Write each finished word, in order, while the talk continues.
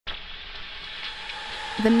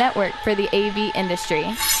the network for the AV industry.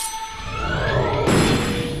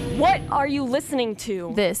 What are you listening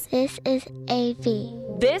to? This is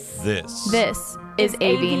AV. This is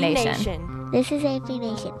AV Nation. This is AV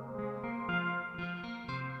Nation.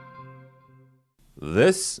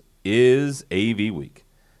 This is AV Week,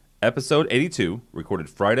 episode 82, recorded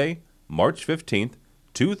Friday, March 15th,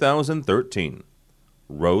 2013.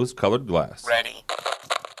 Rose-colored glass. Ready.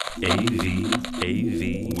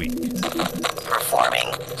 AV Week.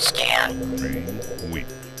 Performing. Scan. Week.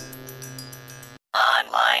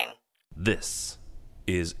 Online. This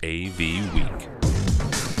is AV Week.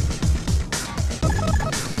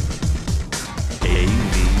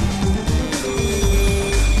 AV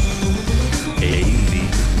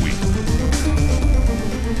Week.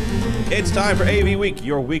 It's time for AV Week,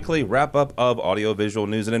 your weekly wrap-up of audiovisual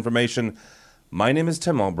news and information. My name is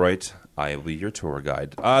Tim Albright. I will be your tour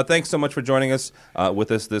guide. Thanks so much for joining us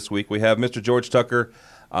with us this week. We have Mr. George Tucker.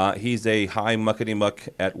 He's a high muckety-muck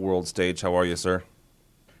at World Stage. How are you, sir?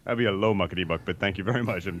 That'd be a low muckety-muck, but thank you very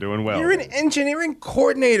much. I'm doing well. You're an engineering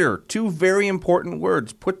coordinator. Two very important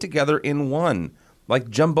words put together in one, like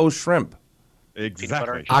jumbo shrimp.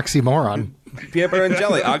 Exactly. Oxymoron. Peanut butter and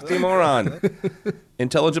jelly. Oxymoron.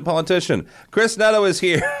 Intelligent politician. Chris Netto is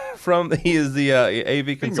here. He is the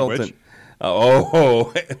AV consultant.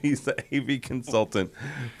 He's the AV consultant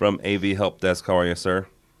from AV Help Desk. How are you, sir?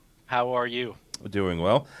 How are you? Doing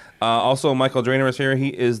well. Also, Michael Drainer is here. He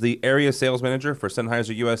is the area sales manager for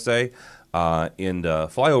Sennheiser USA in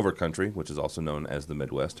flyover country, which is also known as the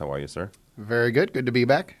Midwest. How are you, sir? Very good. Good to be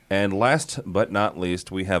back. And last but not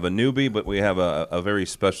least, we have a newbie, but we have a very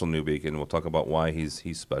special newbie, and we'll talk about why he's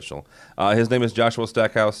special. His name is Joshua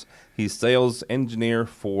Stackhouse. He's sales engineer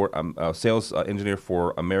for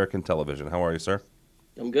American Television. How are you, sir?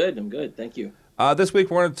 I'm good. Thank you. This week,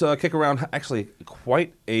 we wanted to kick around actually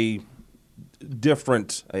quite a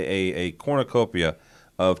different, a cornucopia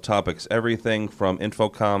of topics. Everything from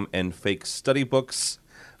Infocom and fake study books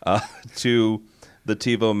to the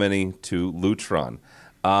TiVo Mini to Lutron.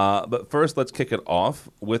 But first, let's kick it off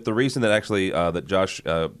with the reason that actually that Josh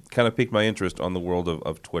kind of piqued my interest on the world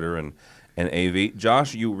of Twitter and AV.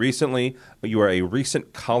 Josh, you are a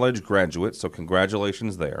recent college graduate, so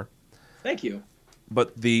congratulations there. Thank you.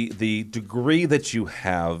 But the degree that you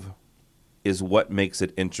have is what makes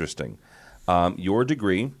it interesting. Your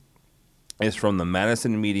degree is from the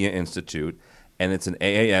Madison Media Institute, and it's an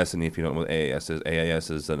AAS, and if you don't know what AAS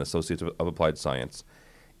is an Associate of Applied Science,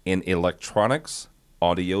 in Electronics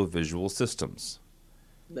Audio Visual Systems.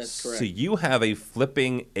 That's correct. So you have a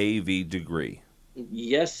flipping AV degree.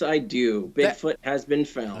 Yes, I do. Bigfoot has been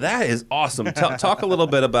found. That is awesome. Talk a little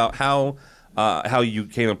bit about how you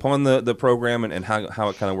came upon the program and how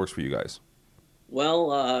it kind of works for you guys.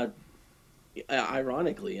 Well,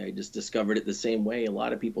 ironically, I just discovered it the same way a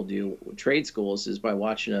lot of people do with trade schools, is by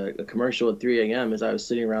watching a commercial at 3 a.m. as I was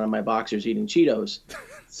sitting around in my boxers eating Cheetos.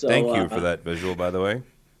 So, thank you for that visual, by the way.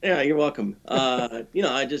 Yeah, you're welcome. I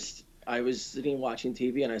was sitting watching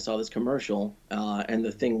TV and I saw this commercial, and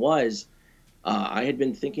the thing was, I had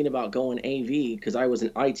been thinking about going AV because I was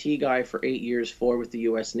an IT guy for 8 years, 4 with the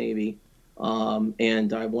U.S. Navy.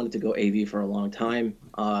 And I wanted to go AV for a long time.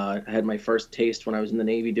 I had my first taste when I was in the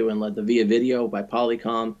Navy doing the Via Video by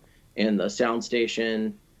Polycom and the sound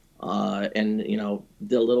station, and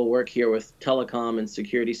did a little work here with telecom and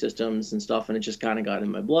security systems and stuff, and it just kind of got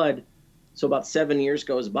in my blood. So about 7 years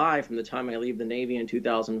goes by from the time I leave the Navy in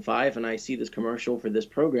 2005, and I see this commercial for this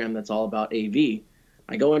program that's all about AV.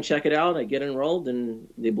 I go and check it out. I get enrolled, and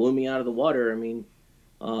they blew me out of the water. I mean,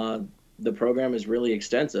 the program is really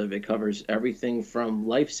extensive. It covers everything from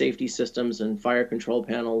life safety systems and fire control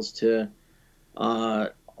panels to a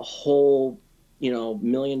whole, $1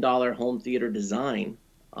 million home theater design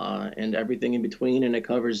and everything in between. And it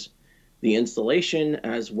covers the installation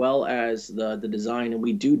as well as the design. And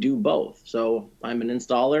we do both. So I'm an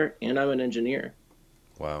installer and I'm an engineer.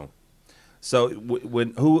 Wow. So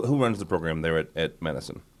who runs the program there at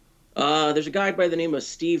Madison? There's a guy by the name of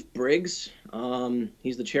Steve Briggs.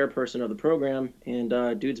 He's the chairperson of the program,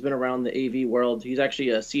 and dude's been around the AV world. He's actually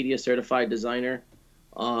a CEDIA certified designer.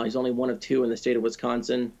 He's only one of 2 in the state of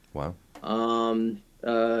Wisconsin. Wow.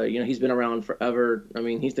 He's been around forever. I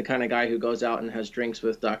mean, he's the kind of guy who goes out and has drinks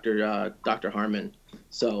with Dr. Harmon.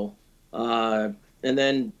 So, and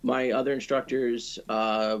then my other instructors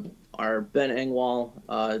are Ben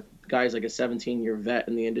Engwall. Guy's like a 17-year vet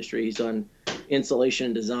in the industry. He's done installation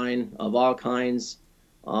and design of all kinds.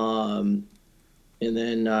 And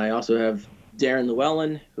then I also have Darren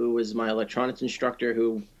Llewellyn, who was my electronics instructor,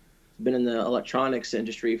 who been in the electronics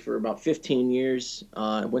industry for about 15 years.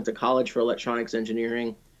 Went to college for electronics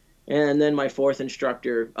engineering, And then my fourth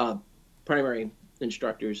instructor, primary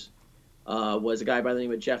instructors, was a guy by the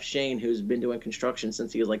name of Jeff Shane, who's been doing construction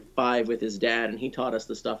since he was like 5 with his dad, and he taught us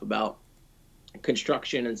the stuff about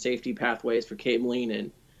construction and safety pathways for cabling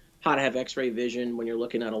and how to have x-ray vision when you're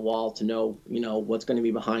looking at a wall to know, what's going to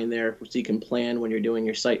be behind there so you can plan when you're doing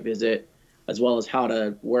your site visit, as well as how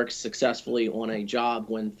to work successfully on a job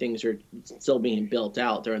when things are still being built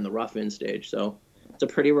out during the rough-in stage. So it's a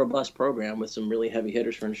pretty robust program with some really heavy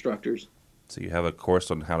hitters for instructors. So you have a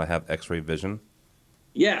course on how to have x-ray vision?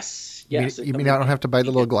 Yes. You mean I don't have to buy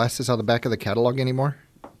the little glasses on the back of the catalog anymore?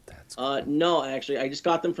 No, actually, I just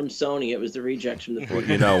got them from Sony. It was the rejects from the Well,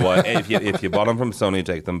 you know what? If you bought them from Sony,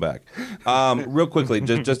 take them back. Real quickly,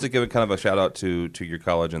 just to give it kind of a shout out to your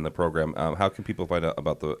college and the program. How can people find out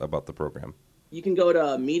about the program? You can go to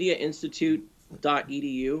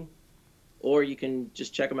mediainstitute.edu, or you can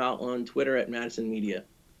just check them out on Twitter at Madison Media.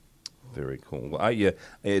 Very cool. Well,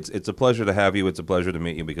 it's a pleasure to have you. It's a pleasure to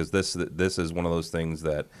meet you, because this is one of those things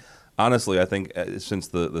that, honestly, I think since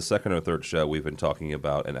the second or third show, we've been talking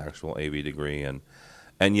about an actual AV degree, and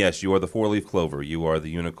yes, you are the 4-leaf clover, you are the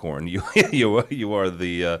unicorn, you are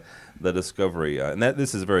the discovery, and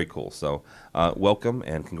this is very cool. So, welcome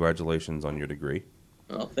and congratulations on your degree.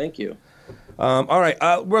 Oh, thank you. All right,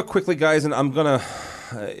 real quickly, guys, and I'm gonna.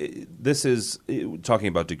 This is talking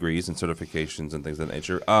about degrees and certifications and things of that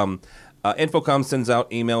nature. Infocom sends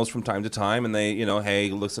out emails from time to time, and they,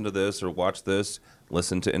 hey, listen to this or watch this.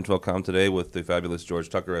 Listen to Infocom Today with the fabulous George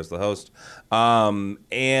Tucker as the host.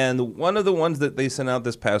 And one of the ones that they sent out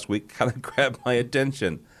this past week kind of grabbed my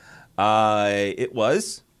attention.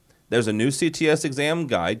 There's a new CTS exam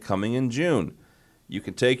guide coming in June. You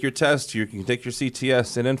can take your test, you can take your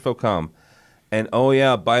CTS in Infocom. And oh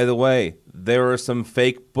yeah, by the way, there are some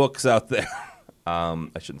fake books out there. I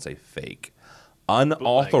shouldn't say fake.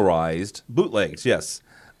 Unauthorized bootlegs, yes.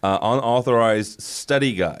 Unauthorized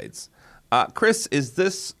study guides. Chris, is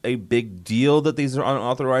this a big deal that these are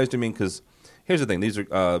unauthorized? I mean, because here's the thing. These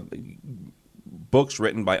are books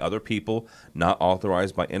written by other people, not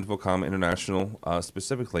authorized by Infocom International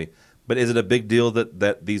specifically. But is it a big deal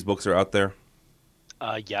that these books are out there?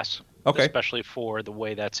 Yes. Okay. Especially for the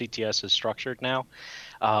way that CTS is structured now,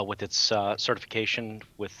 with its certification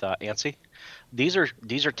with ANSI. These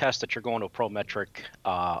are tests that you're going to a Prometric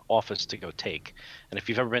office to go take. And if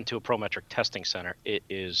you've ever been to a Prometric testing center, it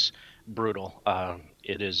is brutal.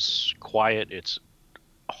 It is quiet. It's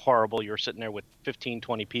horrible. You're sitting there with 15,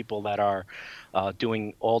 20 people that are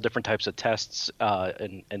doing all different types of tests,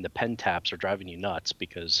 and the pen taps are driving you nuts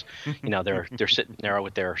because they're sitting there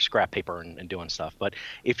with their scrap paper and doing stuff. But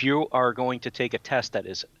if you are going to take a test that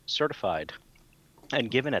is certified and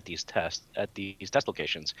given at these test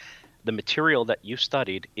locations, the material that you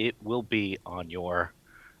studied, it will be on your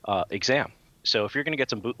exam. So if you're going to get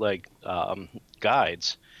some bootleg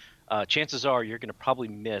guides, chances are you're going to probably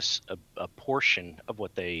miss a portion of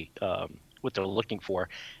what they're looking for,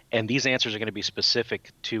 and these answers are going to be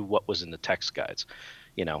specific to what was in the text guides.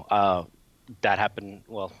 That happened.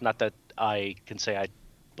 Well, not that I can say I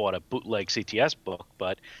bought a bootleg CTS book,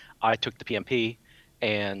 but I took the PMP,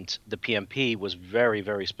 and the PMP was very,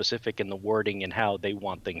 very specific in the wording and how they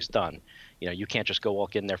want things done. You can't just go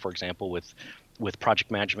walk in there, for example, with project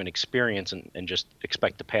management experience and just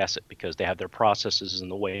expect to pass it, because they have their processes and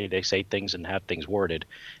the way they say things and have things worded.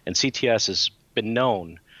 And CTS has been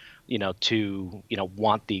known, to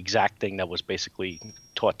want the exact thing that was basically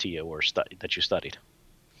taught to you or that you studied.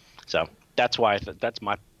 So that's why that's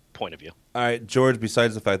my point of view. All right, George,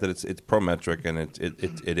 besides the fact that it's Prometric and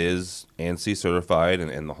it is ANSI certified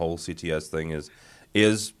and the whole CTS thing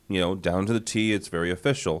is down to the T, it's very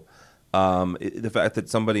official. The fact that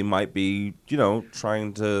somebody might be,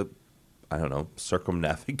 trying to,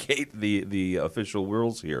 circumnavigate the official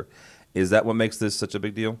rules here, is that what makes this such a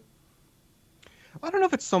big deal? I don't know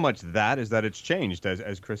if it's so much that as that it's changed,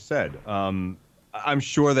 as Chris said. I'm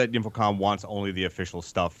sure that Infocom wants only the official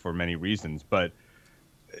stuff for many reasons, but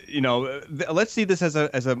let's see this as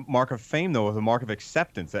a mark of fame, though, as a mark of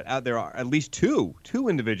acceptance, that there are at least two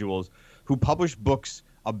individuals who publish books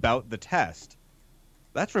about the test.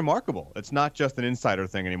 That's remarkable. It's not just an insider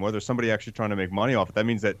thing anymore. There's somebody actually trying to make money off it. That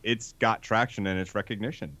means that it's got traction and it's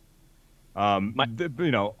recognition.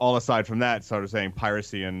 All aside from that, sort of saying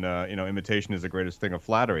piracy and imitation is the greatest thing of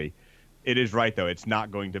flattery. It is right, though. It's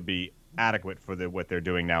not going to be adequate for what they're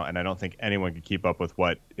doing now, and I don't think anyone can keep up with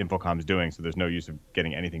what Infocom's doing. So there's no use of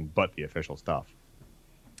getting anything but the official stuff.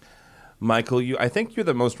 Michael, I think you're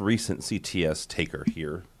the most recent CTS taker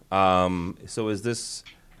here. So is this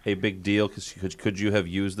a big deal? Could you have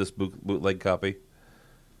used this bootleg copy?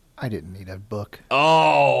 I didn't need a book.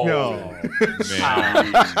 Oh No.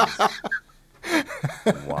 man!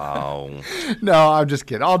 Wow. No, I'm just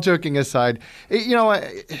kidding. All joking aside,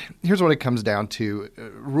 here's what it comes down to: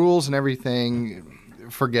 rules and everything.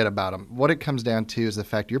 Forget about them. What it comes down to is the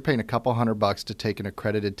fact you're paying a couple $100 to take an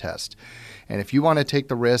accredited test. And if you want to take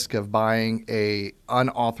the risk of buying a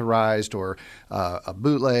unauthorized or a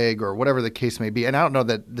bootleg or whatever the case may be, and I don't know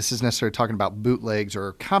that this is necessarily talking about bootlegs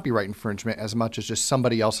or copyright infringement as much as just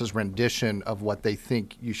somebody else's rendition of what they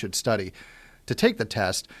think you should study to take the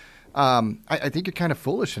test, I think you're kind of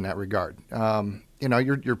foolish in that regard.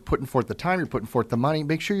 You're putting forth the time, you're putting forth the money.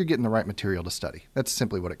 Make sure you're getting the right material to study. That's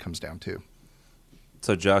simply what it comes down to.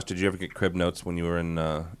 So, Josh, did you ever get crib notes when you were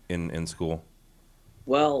in school?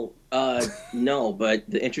 Well, no, but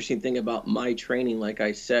the interesting thing about my training, like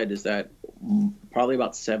I said, is that probably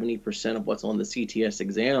about 70% of what's on the CTS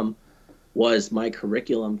exam was my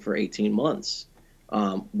curriculum for 18 months.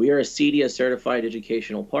 We are a CEDIA certified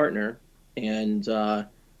educational partner, and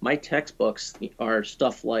my textbooks are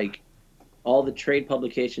stuff like all the trade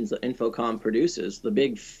publications that Infocom produces, the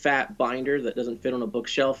big fat binder that doesn't fit on a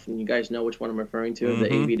bookshelf, and you guys know which one I'm referring to,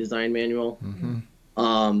 the AV Design Manual.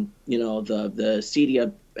 The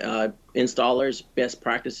CEDIA installers best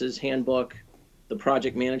practices handbook, the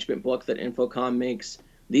project management book that Infocom makes.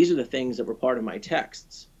 These are the things that were part of my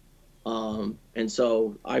texts. And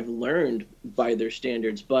so I've learned by their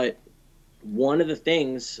standards. But one of the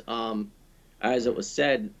things, as it was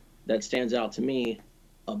said, that stands out to me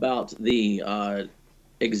about the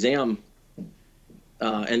exam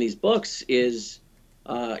and these books is,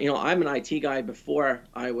 I'm an IT guy before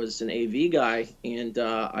I was an AV guy, and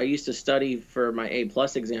I used to study for my A+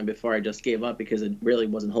 exam before I just gave up because it really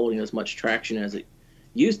wasn't holding as much traction as it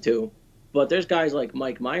used to. But there's guys like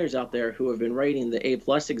Mike Myers out there who have been writing the A+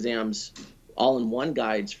 exams all-in-one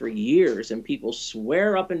guides for years, and people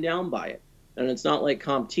swear up and down by it. And it's not like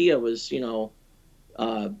CompTIA was,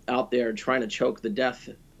 out there trying to choke to death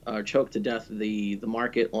the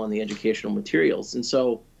market on the educational materials. And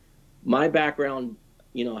so my background,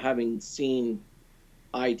 having seen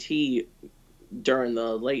IT during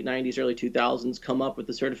the late 90s, early 2000s come up with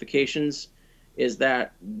the certifications, is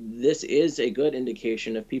that this is a good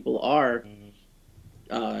indication if people are,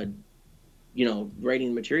 grading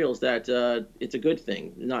materials, that it's a good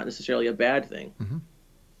thing, not necessarily a bad thing. Mm-hmm.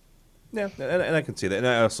 Yeah, and I can see that. And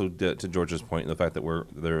I also, to George's point, the fact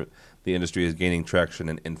that the industry is gaining traction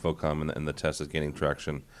in Infocom and the test is gaining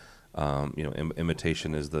traction.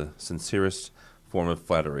 Imitation is the sincerest form of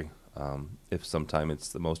flattery, if sometimes it's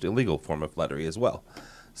the most illegal form of flattery as well.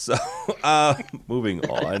 So, moving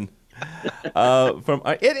on.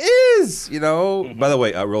 It is, By the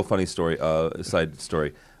way, a real funny story, side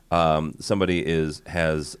story. Somebody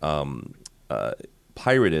has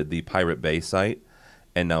pirated the Pirate Bay site,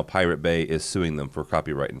 and now Pirate Bay is suing them for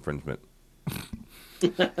copyright infringement.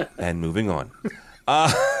 And moving on.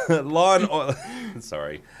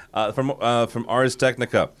 Sorry. From Ars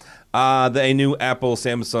Technica. A new Apple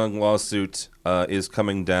Samsung lawsuit is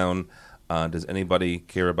coming down. Does anybody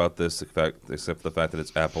care about this except the fact that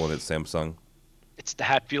it's Apple and it's Samsung? It's the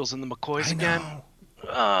Hatfields and the McCoys again.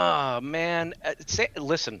 Oh, man.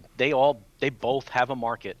 Listen, they both have a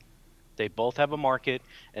market. They both have a market,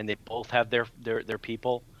 and they both have their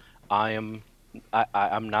people. I'm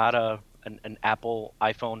not an Apple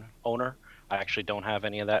iPhone owner. I actually don't have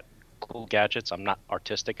any of that cool gadgets. I'm not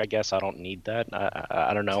artistic, I guess. I don't need that.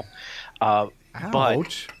 I don't know.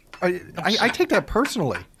 Ouch. I take that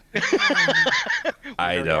personally.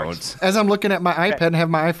 I don't. As I'm looking at my iPad and have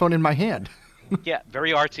my iPhone in my hand. Yeah,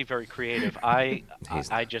 very artsy, very creative. I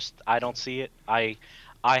don't see it.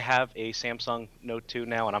 I have a Samsung Note 2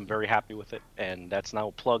 now, and I'm very happy with it. And that's now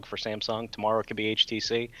a plug for Samsung. Tomorrow it could be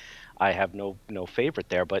HTC. I have no favorite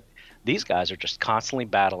there, but these guys are just constantly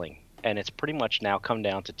battling, and it's pretty much now come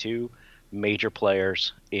down to two major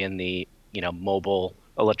players in the mobile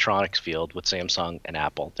electronics field with Samsung and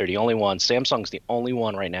Apple. They're the only ones. Samsung's the only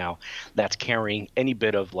one right now that's carrying any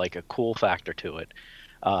bit of like a cool factor to it,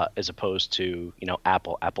 as opposed to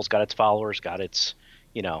Apple. Apple's got its followers, got its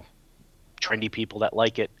trendy people that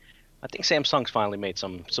like it. I think Samsung's finally made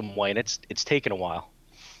some way, and it's taken a while.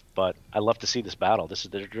 But I love to see this battle.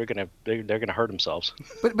 They're gonna hurt themselves.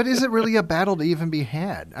 But is it really a battle to even be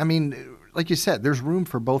had? I mean, like you said, there's room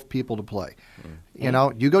for both people to play.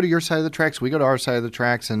 Mm-hmm. You go to your side of the tracks, we go to our side of the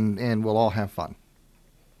tracks, and we'll all have fun.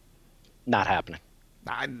 Not happening.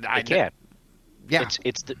 I can't. Yeah,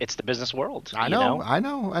 it's the business world. I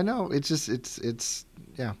know. It's just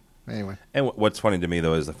yeah. Anyway. And what's funny to me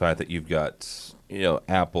though is the fact that you've got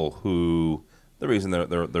Apple, who the reason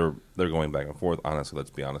they're going back and forth, honestly, let's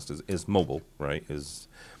be honest, is mobile, right? Is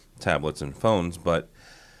tablets and phones. But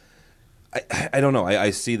I don't know.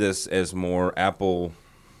 I see this as more Apple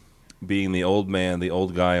being the old man, the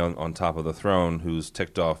old guy on top of the throne who's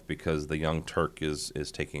ticked off because the young Turk is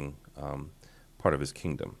taking part of his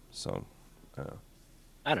kingdom. So,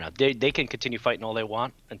 I don't know. They can continue fighting all they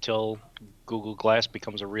want until Google Glass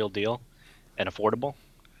becomes a real deal and affordable.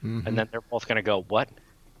 Mm-hmm. And then they're both going to go, what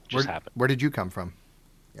just happened? Where did you come from?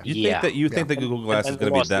 You think that Google Glass is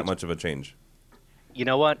going to be that much of a change? You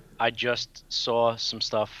know what? I just saw some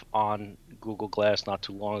stuff on Google Glass not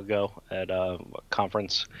too long ago at a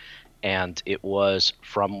conference, and it was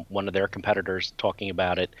from one of their competitors talking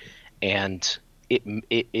about it, and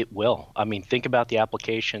it will. I mean, think about the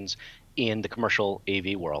applications in the commercial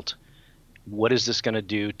AV world. What is this going to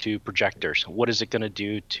do to projectors? What is it going to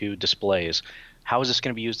do to displays? How is this going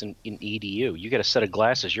to be used in EDU? You get a set of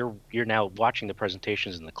glasses. You're now watching the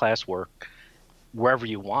presentations and the classwork wherever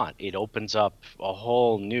you want. It opens up a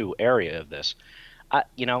whole new area of this.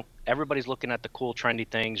 Everybody's looking at the cool, trendy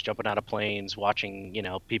things, jumping out of planes, watching,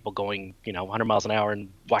 people going, 100 miles an hour and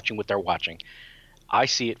watching what they're watching. I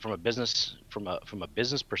see it from a business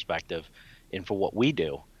perspective, and for what we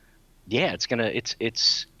do. Yeah,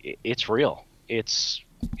 it's real. It's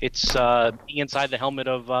being inside the helmet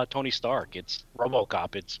of Tony Stark. It's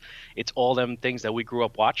RoboCop. It's all them things that we grew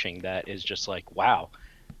up watching. That is just like, wow,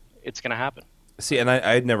 it's gonna happen. See, and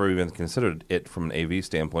I had never even considered it from an AV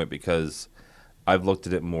standpoint because I've looked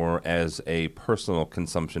at it more as a personal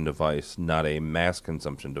consumption device, not a mass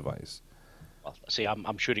consumption device. Well, see,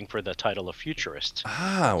 I'm shooting for the title of futurist.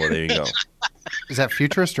 Ah, well, there you go. Is that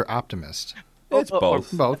futurist or optimist? It's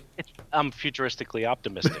both. Both. I'm futuristically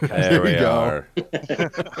optimistic. There we are.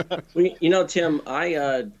 Well, Tim,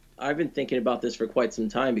 I've been thinking about this for quite some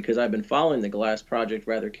time because I've been following the Glass project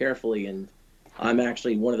rather carefully, and I'm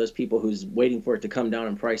actually one of those people who's waiting for it to come down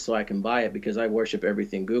in price so I can buy it because I worship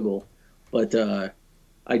everything Google. But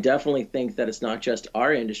I definitely think that it's not just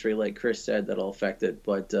our industry, like Chris said, that'll affect it,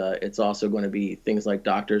 but it's also going to be things like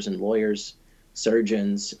doctors and lawyers,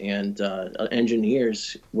 surgeons, and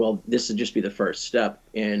engineers. Well, this would just be the first step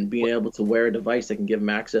in being able to wear a device that can give them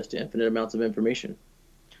access to infinite amounts of information.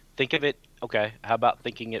 Think of it, okay, how about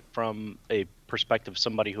thinking it from a perspective of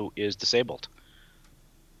somebody who is disabled?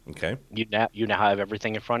 Okay. You now have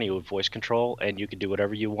everything in front of you with voice control, and you can do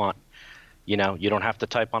whatever you want. You don't have to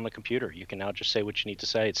type on the computer. You can now just say what you need to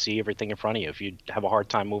say and see everything in front of you if you have a hard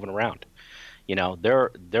time moving around. They're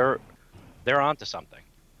onto something.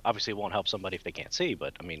 Obviously, it won't help somebody if they can't see,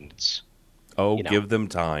 but I mean, it's. Give them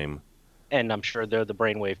time. And I'm sure the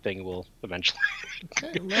brainwave thing will eventually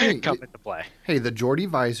come into play. Hey, the Geordie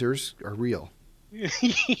visors are real. You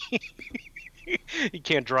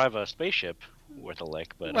can't drive a spaceship worth a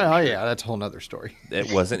lick, but yeah, that's a whole nother story.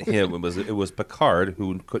 It wasn't him. It was Picard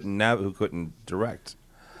who couldn't direct.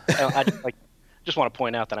 I just want to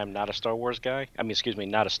point out that I'm not a Star Wars guy. I mean, excuse me,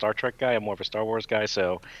 not a Star Trek guy. I'm more of a Star Wars guy.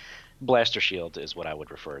 So, blaster shield is what I would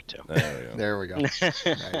refer to. There we go.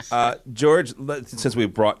 Nice. George, since we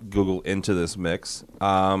brought Google into this mix,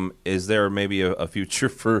 is there maybe a future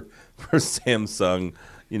for Samsung?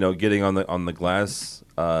 Getting on the glass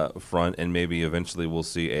front, and maybe eventually we'll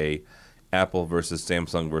see a Apple versus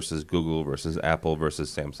Samsung versus Google versus Apple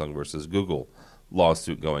versus Samsung versus Google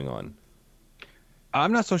lawsuit going on.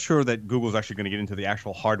 I'm not so sure that Google's actually going to get into the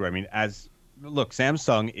actual hardware. I mean,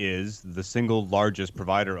 Samsung is the single largest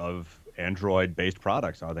provider of Android-based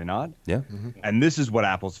products, are they not? Yeah. Mm-hmm. And this is what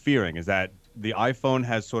Apple's fearing, is that the iPhone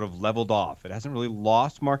has sort of leveled off. It hasn't really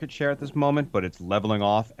lost market share at this moment, but it's leveling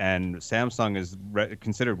off, and Samsung is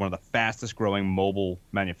considered one of the fastest-growing mobile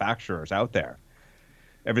manufacturers out there.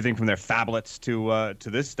 Everything from their phablets to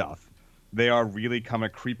this stuff. They are really kind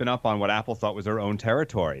of creeping up on what Apple thought was their own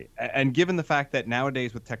territory. And given the fact that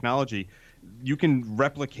nowadays with technology, you can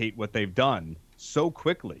replicate what they've done so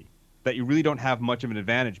quickly that you really don't have much of an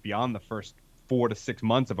advantage beyond the first 4 to 6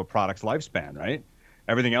 months of a product's lifespan, right?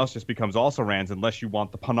 Everything else just becomes also-rans unless you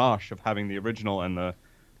want the panache of having the original and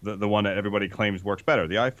the one that everybody claims works better,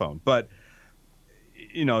 the iPhone. But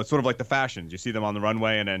it's sort of like the fashions. You see them on the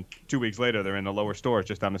runway, and then 2 weeks later, they're in the lower stores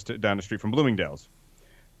just down the street from Bloomingdale's.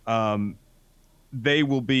 They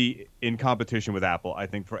will be in competition with Apple, I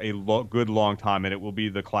think, for a good long time, and it will be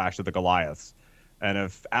the clash of the Goliaths. And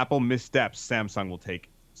if Apple missteps, Samsung will take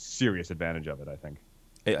serious advantage of it, I think.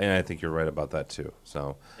 And I think you're right about that, too.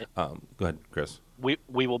 So go ahead, Chris. We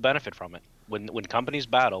will benefit from it. When companies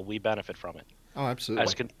battle, we benefit from it. Oh,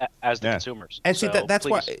 absolutely. As the consumers. And see,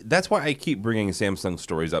 that's why I keep bringing Samsung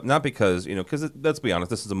stories up. Not because let's be honest,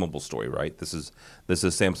 this is a mobile story, right? This is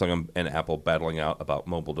Samsung and Apple battling out about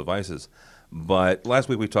mobile devices. But last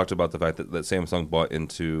week we talked about the fact that Samsung bought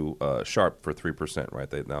into Sharp for 3%,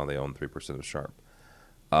 right? Now they own 3% of Sharp.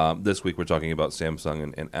 This week we're talking about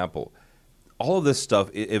Samsung and Apple. All of this stuff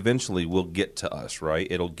eventually will get to us, right?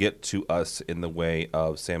 It'll get to us in the way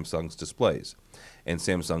of Samsung's displays and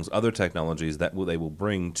Samsung's other technologies that they will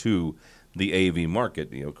bring to the AV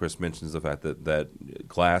market. Chris mentions the fact that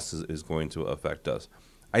glass is going to affect us.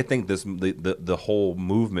 I think the whole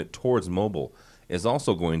movement towards mobile is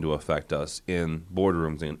also going to affect us in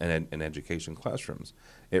boardrooms and education classrooms.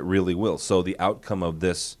 It really will. So the outcome of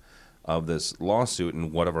this lawsuit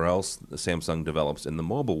and whatever else Samsung develops in the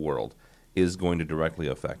mobile world is going to directly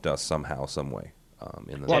affect us somehow, some way.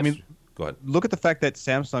 Go ahead. Look at the fact that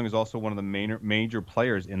Samsung is also one of the major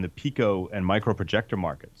players in the pico and micro projector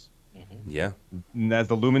markets. Yeah. And as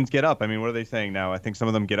the lumens get up, what are they saying now? I think some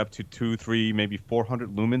of them get up to 200, 300, maybe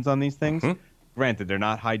 400 lumens on these things. Granted, they're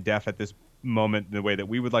not high def at this moment in the way that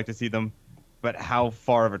we would like to see them, but how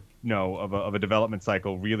far of a development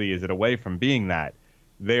cycle really is it away from being that?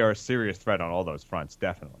 They are a serious threat on all those fronts,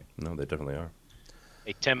 definitely. No, they definitely are.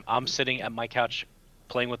 Hey, Tim, I'm sitting at my couch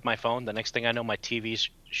playing with my phone. The next thing I know, my TV's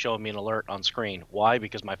showing me an alert on screen. Why?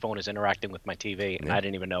 Because my phone is interacting with my TV, and I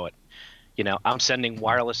didn't even know it. I'm sending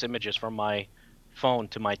wireless images from my phone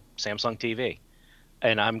to my Samsung TV,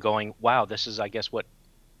 and I'm going, wow, this is, I guess, what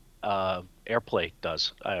AirPlay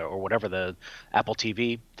does, or whatever the Apple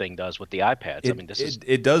TV thing does with the iPads.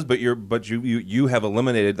 It does, but you have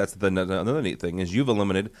eliminated. That's another neat thing is you've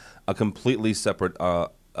eliminated a completely separate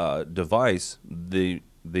device, the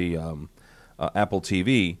Apple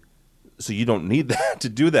TV. So you don't need that to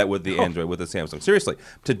do that with the Android, with the Samsung. Seriously,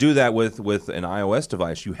 to do that with an iOS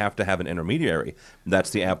device, you have to have an intermediary.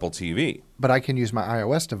 That's the Apple TV. But I can use my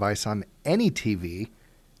iOS device on any TV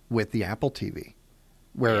with the Apple TV,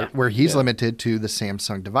 where he's limited to the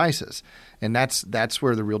Samsung devices. And that's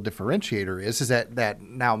where the real differentiator is that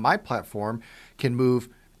now my platform can move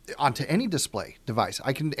onto any display device.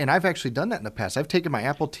 And I've actually done that in the past. I've taken my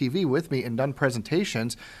Apple TV with me and done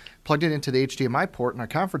presentations, plugged it into the HDMI port on a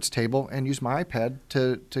conference table, and used my iPad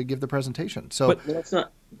to give the presentation. So that's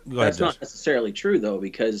not necessarily true, though,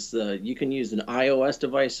 because you can use an iOS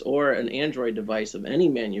device or an Android device of any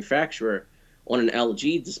manufacturer on an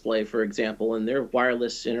LG display, for example, and their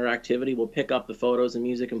wireless interactivity will pick up the photos and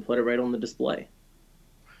music and put it right on the display.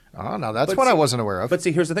 Oh, now that's what I wasn't aware of. But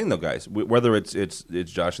see, here's the thing, though, guys. Whether it's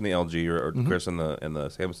Josh in the LG or Chris in the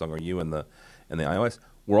Samsung or you in the iOS,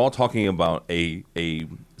 we're all talking about a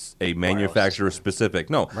manufacturer specific.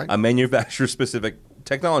 A manufacturer specific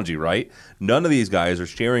technology, right? None of these guys are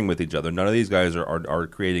sharing with each other. None of these guys are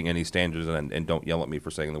creating any standards. And don't yell at me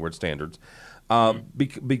for saying the word standards.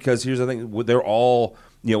 Because here's the thing: they're all,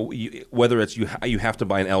 whether it's you have to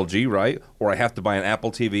buy an LG, right, or I have to buy an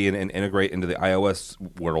Apple TV and integrate into the iOS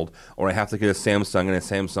world, or I have to get a Samsung and a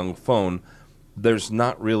Samsung phone. There's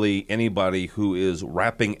not really anybody who is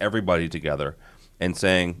wrapping everybody together and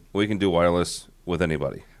saying we can do wireless with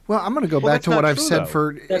anybody. Well, I'm going to go back to what I've said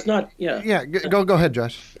for. That's not. Yeah. Yeah. Go ahead,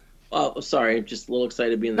 Josh. Oh, sorry. I'm just a little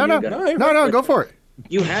excited being the new guy. No. Go for it.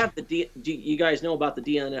 You have you guys know about the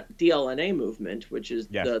DLNA movement, which is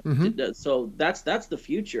so that's the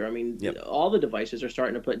future. All the devices are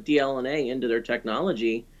starting to put DLNA into their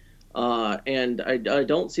technology, and I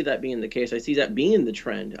don't see that being the case. I see that being the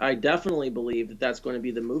trend. I definitely believe that that's going to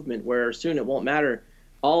be the movement where soon it won't matter.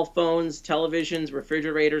 All phones, televisions,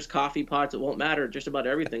 refrigerators, coffee pots, it won't matter. Just about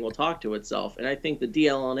everything will talk to itself, and I think the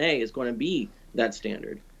DLNA is going to be that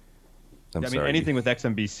standard. Anything with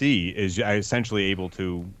XMBC is essentially able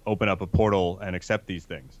to open up a portal and accept these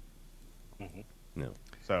things. No.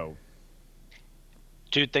 So,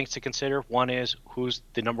 two things to consider. One is, who's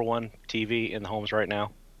the number one TV in the homes right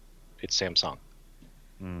now? It's Samsung.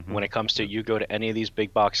 When it comes to, you go to any of these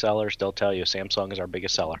big box sellers, they'll tell you Samsung is our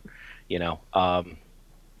biggest seller.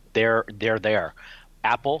 They're there.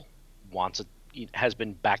 Apple has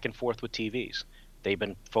been back and forth with TVs. They've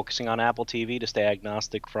been focusing on Apple TV to stay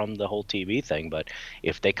agnostic from the whole TV thing. But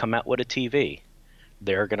if they come out with a TV,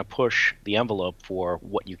 they're going to push the envelope for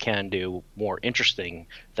what you can do, more interesting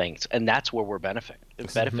things. And that's where we're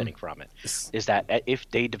benefiting from it, is that if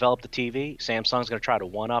they develop the TV, Samsung's going to try to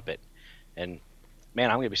one-up it. And,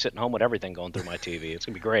 man, I'm going to be sitting home with everything going through my TV. It's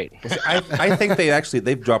going to be great. I think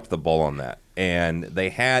they've dropped the ball on that. And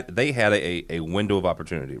they had a window of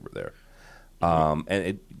opportunity there.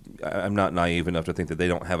 I'm not naive enough to think that they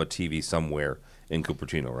don't have a TV somewhere in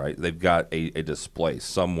Cupertino, right? They've got a display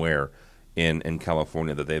somewhere in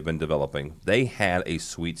California that they've been developing. They had a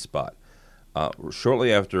sweet spot.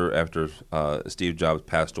 Shortly after Steve Jobs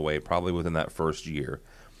passed away, probably within that first year,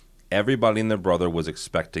 everybody and their brother was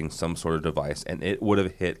expecting some sort of device, and it would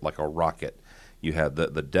have hit like a rocket You have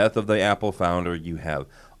the death of the Apple founder. You have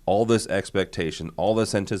all this expectation, all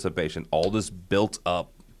this anticipation, all this built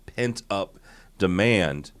up, pent up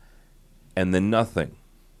demand, and then nothing,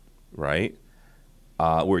 right?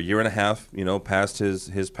 We're a year and a half, past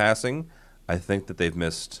his passing. I think that they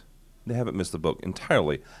haven't missed the boat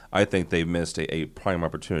entirely. I think they've missed a prime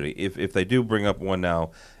opportunity. If they do bring up one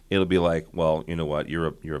now, it'll be like, well, you know what, you're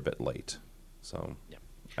a bit late. So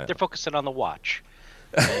they're focusing on the watch.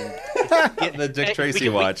 The Dick Tracy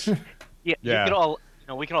watch.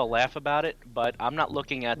 We can all laugh about it, but I'm not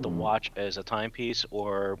looking at the watch as a timepiece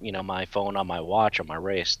or my phone on my watch on my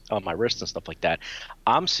wrist and stuff like that.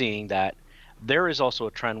 I'm seeing that there is also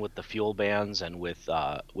a trend with the fuel bands and with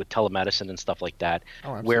telemedicine and stuff like that,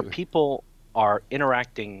 where people are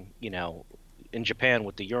interacting, in Japan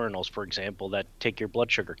with the urinals, for example, that take your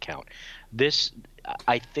blood sugar count.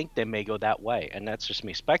 I think they may go that way, and that's just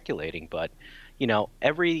me speculating. But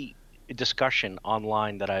every discussion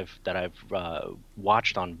online that I've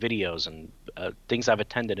watched on videos and things I've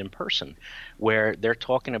attended in person, where they're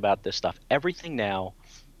talking about this stuff, everything now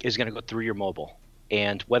is going to go through your mobile.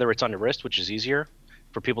 And whether it's on your wrist, which is easier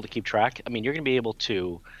for people to keep track, you're going to be able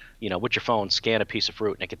to, with your phone, scan a piece of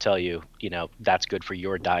fruit and it could tell you, that's good for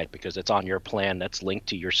your diet because it's on your plan that's linked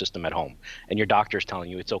to your system at home. And your doctor's telling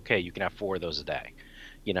you it's okay, you can have 4 of those a day.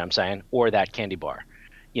 You know what I'm saying? Or that candy bar.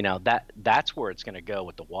 That's where it's going to go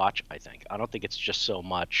with the watch, I think. I don't think it's just so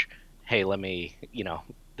much, hey, let me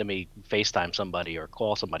FaceTime somebody or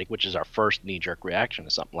call somebody, which is our first knee-jerk reaction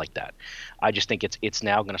to something like that. I just think it's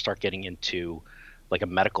now going to start getting into like a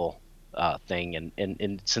medical thing,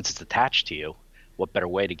 and since it's attached to you, what better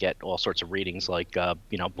way to get all sorts of readings like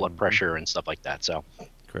blood pressure and stuff like that. So,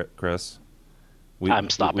 Chris, I'm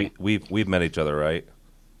stopping. We've met each other, right?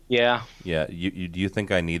 Yeah. Yeah. You do you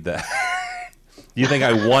think I need that? Do you think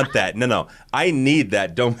I want that? No. I need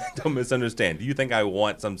that. Don't misunderstand. Do you think I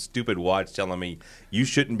want some stupid watch telling me you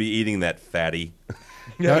shouldn't be eating that, fatty?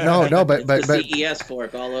 No, but CES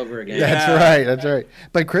fork all over again. That's right.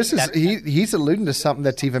 But Chris he's alluding to something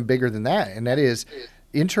that's even bigger than that, and that is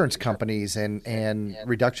insurance companies and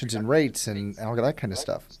reductions in rates and all that kind of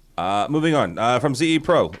stuff. Moving on from CE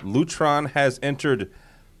Pro, Lutron has entered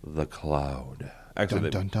the cloud. Actually,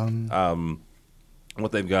 dun, dun, dun.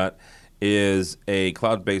 What they've got is a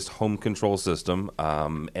cloud-based home control system,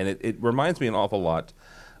 and it reminds me an awful lot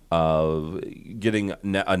of getting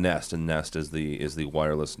a Nest, and Nest is the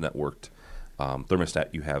wireless networked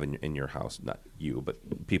thermostat you have in your house. Not you,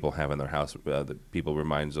 but people have in their house. It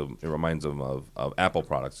reminds them of Apple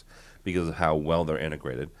products because of how well they're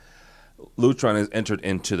integrated. Lutron has entered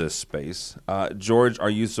into this space. George, are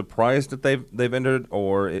you surprised that they've entered,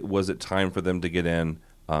 or was it time for them to get in?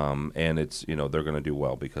 And it's they're going to do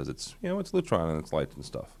well because it's it's Lutron and it's lights and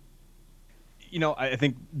stuff. I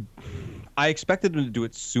think I expected them to do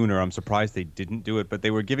it sooner. I'm surprised they didn't do it, but they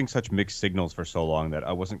were giving such mixed signals for so long that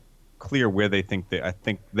I wasn't clear where they think they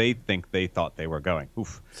thought they were going.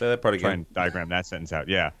 Oof. Say that part again. Try and diagram that sentence out.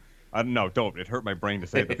 Yeah. I don't know. Don't. It hurt my brain to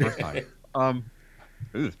say it the first time.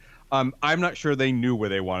 I'm not sure they knew where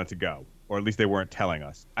they wanted to go, or at least they weren't telling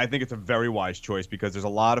us. I think it's a very wise choice because there's a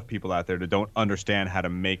lot of people out there that don't understand how to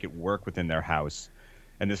make it work within their house.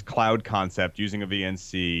 And this cloud concept, using a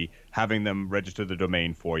VNC, having them register the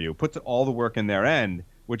domain for you, puts all the work in their end,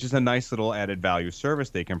 which is a nice little added value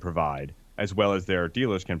service they can provide, as well as their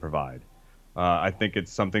dealers can provide. I think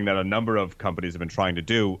it's something that a number of companies have been trying to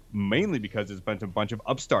do, mainly because there's been a bunch of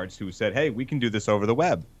upstarts who said, hey, we can do this over the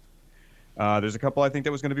web. There's a couple, I think,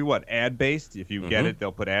 that was going to be ad-based. If you get it,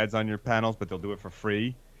 they'll put ads on your panels, but they'll do it for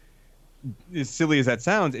free. As silly as that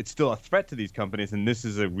sounds, it's still a threat to these companies, and this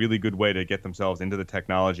is a really good way to get themselves into the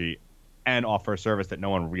technology and offer a service that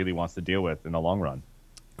no one really wants to deal with in the long run.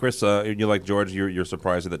 Chris, you like George, you're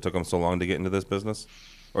surprised that it took them so long to get into this business,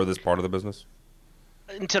 or this part of the business?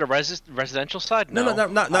 Into the residential side? No,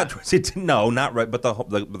 not right, but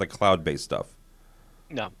the cloud-based stuff.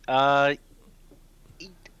 No.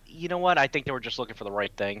 You know what? I think they were just looking for the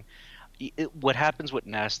right thing. What happens with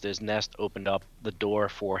Nest is Nest opened up the door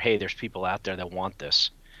for, hey, there's people out there that want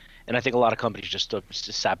this. And I think a lot of companies just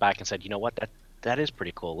sat back and said, you know what, that is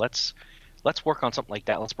pretty cool. Let's work on something like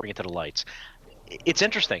that. Let's bring it to the lights. It's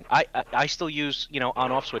interesting. I still use,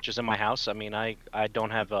 on-off switches in my house. I mean, I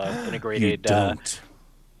don't have integrated. You don't?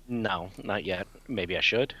 No, not yet. Maybe I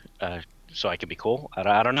should, so I can be cool.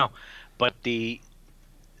 I don't know. But the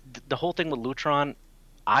whole thing with Lutron,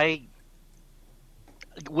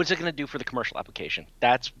 what's it going to do for the commercial application?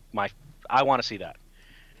 I want to see that,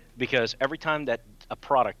 because every time that a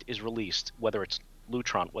product is released, whether it's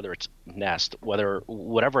Lutron, whether it's Nest,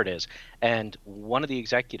 whatever it is, and one of the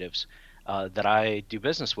executives that I do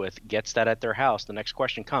business with gets that at their house, the next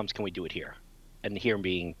question comes, can we do it here? And here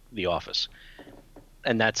being the office.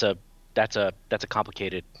 And that's a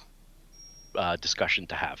complicated discussion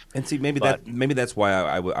to have. And see, maybe that's why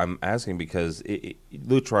I'm asking, because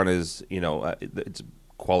Lutron is, it's a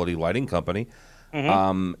quality lighting company.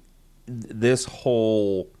 Mm-hmm. This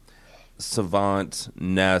whole Savant,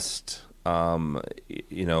 Nest, Control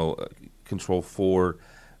 4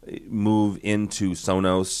 move into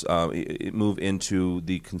Sonos, move into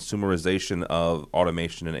the consumerization of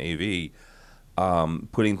automation and AV,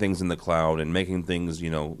 putting things in the cloud and making things,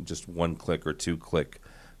 just one click or two click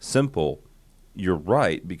simple. You're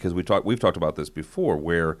right, because we've talked about this before,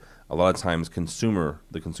 where a lot of times the consumer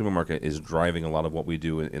market is driving a lot of what we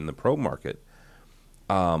do in the pro market.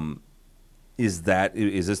 Is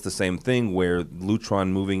this the same thing where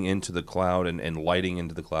Lutron moving into the cloud and lighting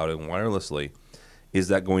into the cloud and wirelessly, is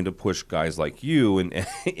that going to push guys like you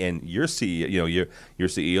and your CEO, your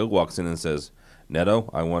CEO walks in and says, Neto,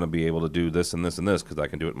 I want to be able to do this and this and this because I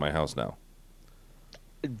can do it in my house now?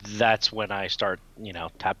 That's when I start,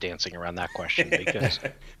 tap dancing around that question, because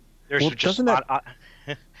there's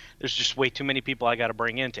there's just way too many people I got to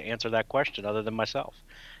bring in to answer that question other than myself.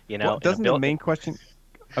 Doesn't the main question?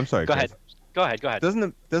 I'm sorry. Go ahead. Go ahead.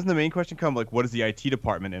 Doesn't the main question come, like, what is the IT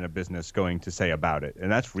department in a business going to say about it?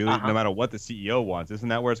 And that's really, no matter what the CEO wants, isn't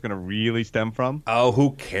that where it's going to really stem from? Oh,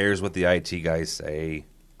 who cares what the IT guys say?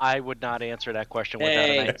 I would not answer that question without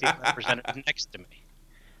an IT representative next to me.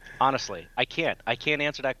 Honestly, I can't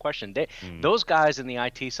answer that question. Those guys in the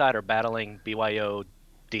IT side are battling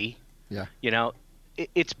BYOD. Yeah.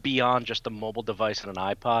 It's beyond just a mobile device and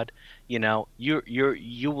an iPod.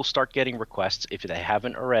 You will start getting requests, if they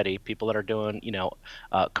haven't already. People that are doing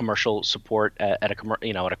commercial support at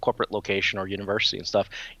a corporate location or university and stuff.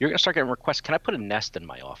 You're going to start getting requests. Can I put a Nest in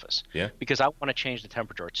my office? Yeah. Because I want to change the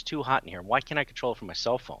temperature. It's too hot in here. Why can't I control it from my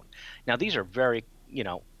cell phone? Now these are very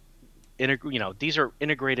these are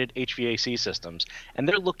integrated HVAC systems, and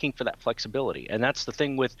they're looking for that flexibility. And that's the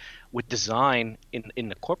thing with design in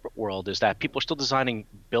the corporate world, is that people are still designing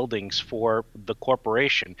buildings for the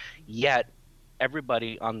corporation, yet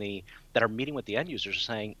everybody that are meeting with the end users are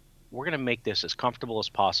saying, we're going to make this as comfortable as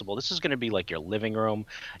possible. This is going to be like your living room,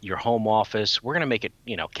 your home office. We're going to make it,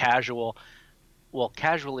 casual. Well,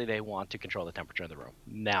 casually they want to control the temperature of the room.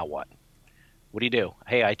 Now what? What do you do?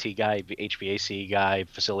 Hey, IT guy, HVAC guy,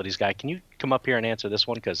 facilities guy, can you come up here and answer this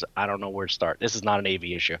one? Because I don't know where to start. This is not an AV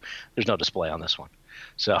issue. There's no display on this one.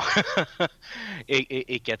 So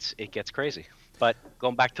it gets crazy. But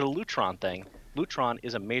going back to the Lutron thing, Lutron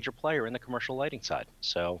is a major player in the commercial lighting side.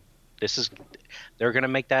 So they're going to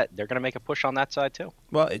make a push on that side too.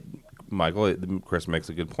 Well, Chris makes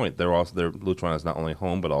a good point. Lutron is not only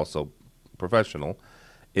home but also professional.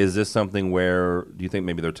 Is this something where, do you think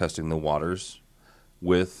maybe they're testing the waters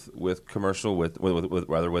with commercial, with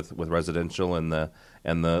residential and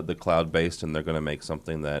the cloud based, and they're going to make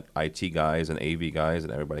something that IT guys and AV guys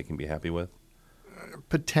and everybody can be happy with?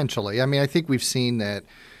 Potentially. I mean, I think we've seen that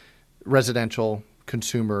residential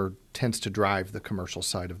consumer tends to drive the commercial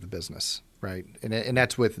side of the business, right? And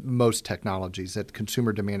that's with most technologies, that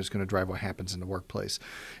consumer demand is going to drive what happens in the workplace.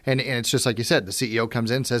 And it's just like you said, the CEO comes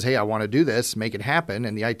in and says, hey, I want to do this, make it happen.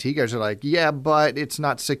 And the IT guys are like, yeah, but it's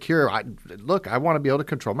not secure. I want to be able to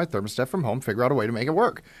control my thermostat from home, figure out a way to make it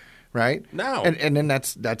work. Right? No. And then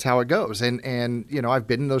that's how it goes. And I've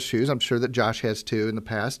been in those shoes. I'm sure that Josh has too in the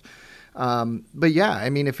past. But yeah, I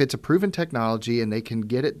mean, if it's a proven technology and they can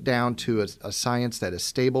get it down to a science that is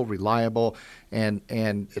stable, reliable, and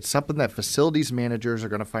it's something that facilities managers are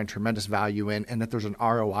going to find tremendous value in, and that there's an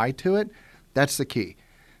ROI to it, that's the key,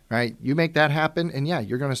 right? You make that happen, and yeah,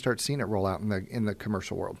 you're going to start seeing it roll out in the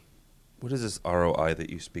commercial world. What is this ROI that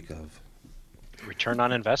you speak of? Return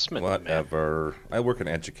on investment. Whatever. Man. I work in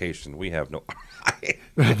education. We have no.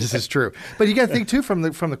 This is true, but you got to think too from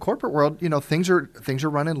the corporate world. Things are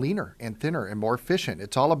running leaner and thinner and more efficient.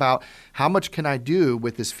 It's all about how much can I do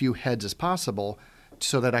with as few heads as possible,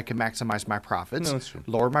 so that I can maximize my profits,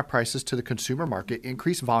 lower my prices to the consumer market,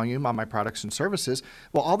 increase volume on my products and services.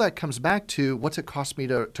 Well, all that comes back to what's it cost me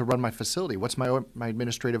to run my facility? What's my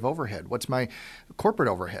administrative overhead? What's my corporate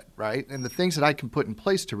overhead, right? And the things that I can put in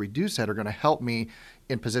place to reduce that are going to help me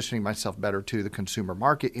in positioning myself better to the consumer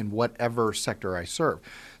market in whatever sector I serve.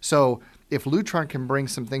 So if Lutron can bring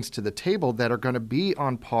some things to the table that are going to be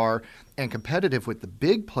on par and competitive with the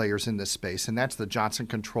big players in this space, and that's the Johnson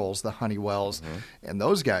Controls, the Honeywells, and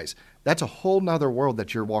those guys. That's a whole nother world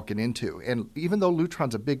that you're walking into. And even though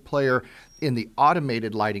Lutron's a big player in the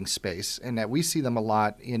automated lighting space, and that we see them a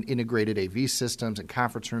lot in integrated AV systems and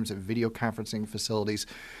conference rooms and video conferencing facilities,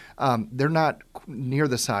 they're not near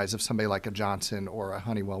the size of somebody like a Johnson or a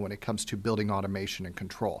Honeywell when it comes to building automation and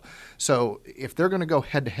control. So if they're going to go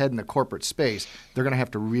head-to-head in the corporate space, they're going to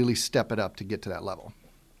have to really step it up to get to that level.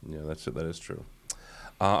 Yeah, that is true.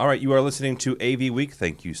 All right, you are listening to AV Week.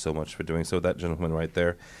 Thank you so much for doing so. That gentleman right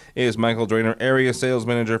there is Michael Drainer, Area Sales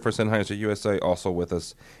Manager for Sennheiser USA. Also with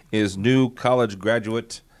us is new college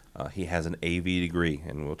graduate. He has an AV degree,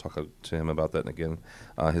 and we'll talk to him about that again.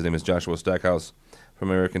 His name is Joshua Stackhouse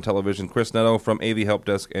from American Television, Chris Netto from AV Help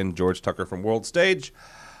Desk, and George Tucker from World Stage.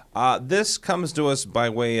 This comes to us by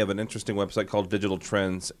way of an interesting website called Digital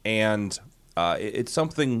Trends, and it's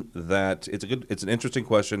something that it's an interesting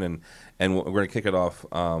question, and we're going to kick it off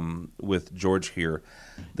with George here.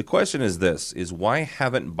 The question is this: why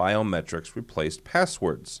haven't biometrics replaced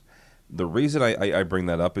passwords? The reason I bring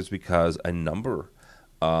that up is because a number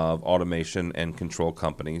of automation and control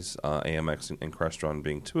companies, AMX and Crestron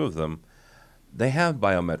being two of them, they have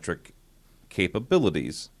biometric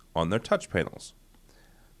capabilities on their touch panels.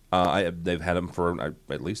 They've had them for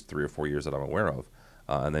at least 3 or 4 years that I'm aware of.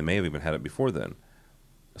 And they may have even had it before then.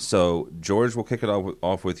 So, George, we'll kick it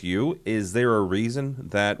off with you. Is there a reason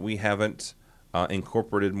that we haven't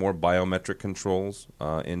incorporated more biometric controls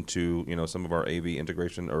into some of our AV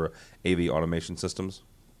integration or AV automation systems?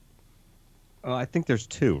 I think there's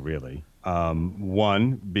two, really.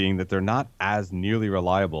 One being that they're not as nearly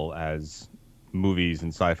reliable as movies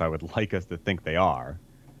and sci-fi would like us to think they are.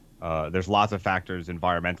 There's lots of factors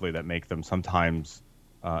environmentally that make them sometimes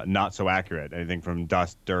not so accurate. Anything from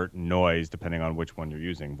dust, dirt, noise, depending on which one you're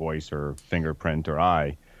using, voice or fingerprint or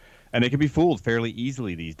eye. And they can be fooled fairly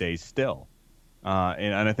easily these days still.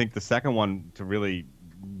 And I think the second one, to really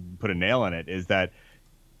put a nail in it, is that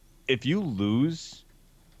if you lose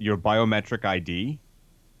your biometric ID,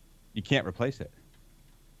 you can't replace it.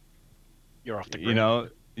 You're off the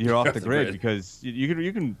grid. You're off the grid because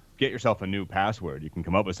you can get yourself a new password. You can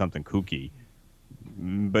come up with something kooky.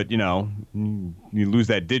 But, you lose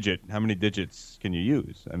that digit. How many digits can you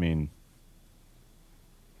use? I mean,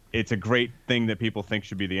 it's a great thing that people think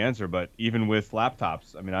should be the answer. But even with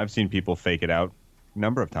laptops, I've seen people fake it out a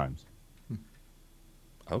number of times.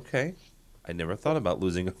 Okay. I never thought about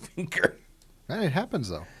losing a finger. It happens,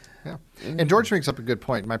 though. Yeah. And George brings up a good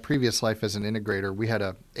point. In my previous life as an integrator, we had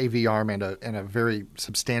a AV arm and a very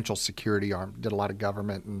substantial security arm. Did a lot of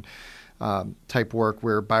government and type work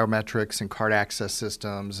where biometrics and card access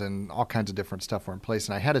systems and all kinds of different stuff were in place.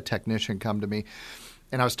 And I had a technician come to me,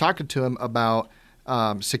 and I was talking to him about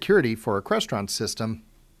security for a Crestron system,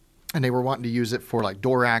 and they were wanting to use it for like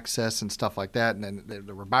door access and stuff like that. And then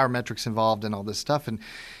there were biometrics involved and all this stuff. And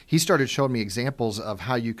he started showing me examples of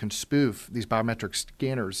how you can spoof these biometric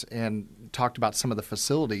scanners and talked about some of the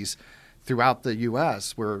facilities throughout the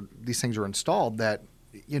U.S. where these things are installed that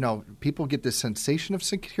people get this sensation of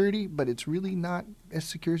security, but it's really not as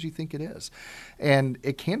secure as you think it is. And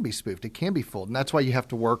it can be spoofed. It can be fooled. And that's why you have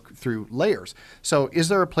to work through layers. So is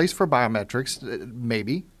there a place for biometrics?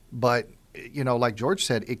 Maybe. But, like George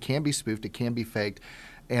said, it can be spoofed. It can be faked.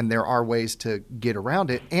 And there are ways to get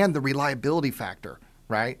around it. And the reliability factor,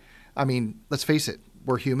 right? Let's face it.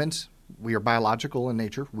 We're humans. We are biological in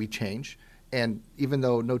nature. We change. And even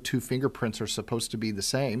though no two fingerprints are supposed to be the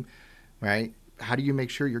same, right? How do you make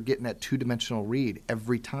sure you're getting that two-dimensional read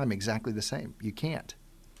every time exactly the same? You can't.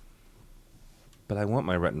 But I want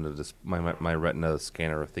my retina my retina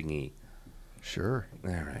scanner thingy. Sure. All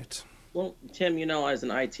right. Well, Tim, as an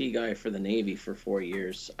IT guy for the Navy for 4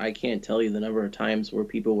 years, I can't tell you the number of times where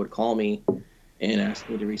people would call me and ask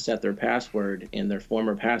me to reset their password, and their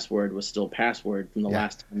former password was still password from the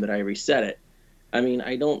last time that I reset it.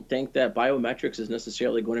 I don't think that biometrics is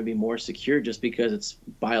necessarily going to be more secure just because it's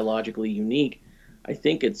biologically unique. I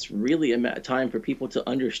think it's really a time for people to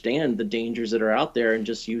understand the dangers that are out there and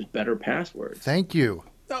just use better passwords. Thank you.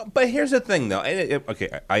 No, but here's the thing, though.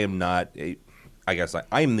 I am not. I guess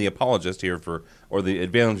I am the apologist here or the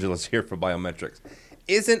evangelist here for biometrics.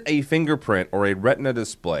 Isn't a fingerprint or a retina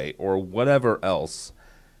display or whatever else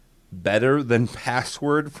better than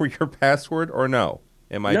password for your password, or no?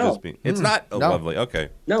 Am I just being? It's not. Oh, no. Lovely. Okay.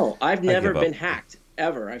 No, I've never been hacked.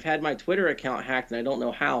 Ever. I've had my Twitter account hacked, and I don't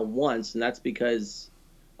know how once, and that's because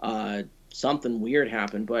something weird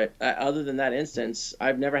happened. But other than that instance,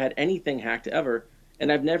 I've never had anything hacked ever,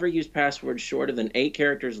 and I've never used passwords shorter than 8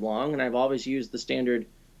 characters long, and I've always used the standard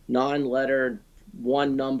non-letter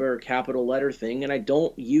one number capital letter thing, and I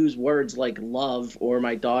don't use words like love or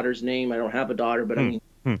my daughter's name. I don't have a daughter, but I mean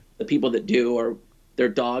the people that do, or their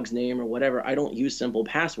dog's name or whatever. I don't use simple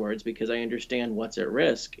passwords because I understand what's at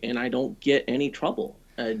risk, and I don't get any trouble.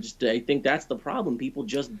 I think that's the problem. People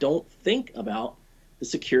just don't think about the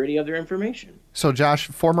security of their information. So, Josh,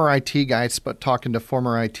 former IT guy, but talking to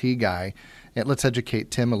former IT guy, and let's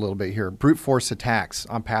educate Tim a little bit here. Brute force attacks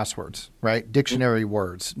on passwords, right? Dictionary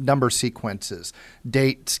words, number sequences,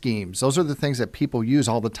 date schemes. Those are the things that people use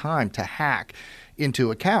all the time to hack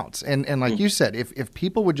into accounts. And like you said, if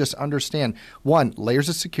people would just understand, one, layers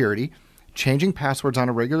of security, changing passwords on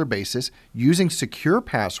a regular basis, using secure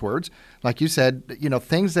passwords, like you said,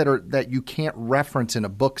 things that you can't reference in a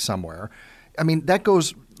book somewhere. I mean, that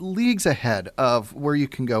goes leagues ahead of where you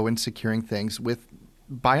can go in securing things with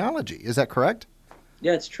biology. Is that correct?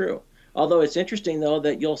 Yeah, it's true. Although it's interesting, though,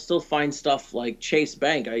 that you'll still find stuff like Chase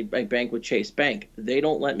Bank. I bank with Chase Bank. They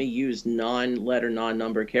don't let me use non-letter,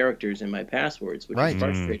 non-number characters in my passwords, which is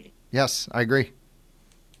frustrating. Yes, I agree.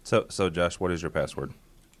 So Josh, what is your password?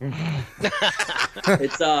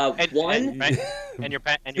 It's one and your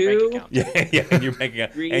bank two, account. Yeah, and your bank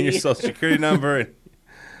account, and your social security number.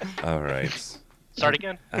 All right. Start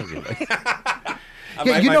again.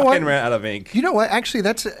 Yeah, you know what? Pen ran out of ink. You know what? Actually,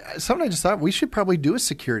 that's something I just thought we should probably do a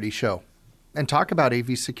security show and talk about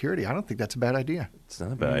AV security. I don't think that's a bad idea. It's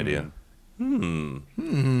not a bad idea. I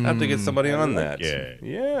have to get somebody on that.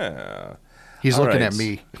 Yeah. He's All looking right. at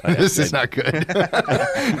me. This is not good.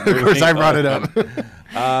 Of course, I brought it up.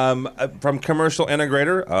 From Commercial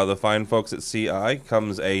Integrator, the fine folks at CI,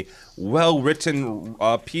 comes a well-written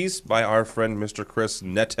piece by our friend Mr. Chris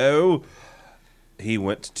Neto. He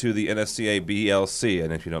went to the NSCA BLC,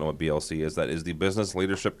 and if you don't know what BLC is, that is the Business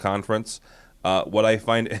Leadership Conference. What I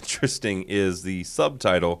find interesting is the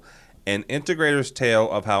subtitle, An Integrator's Tale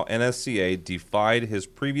of How NSCA Defied His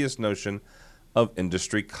Previous Notion of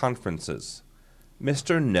Industry Conferences.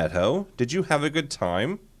 Mr. Neto, did you have a good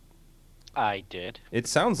time? I did. It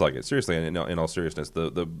sounds like it. Seriously, in all seriousness,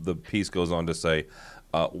 the piece goes on to say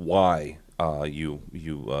why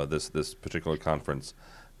this particular conference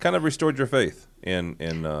kind of restored your faith in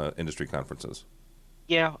industry conferences.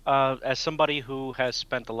 Yeah, as somebody who has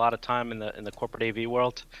spent a lot of time in the corporate AV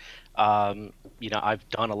world, I've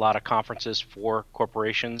done a lot of conferences for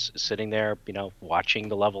corporations, sitting there, watching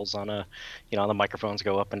the levels on the microphones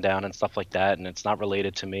go up and down and stuff like that. And it's not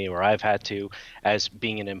related to me, or I've had to, as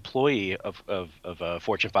being an employee of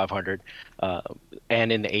Fortune 500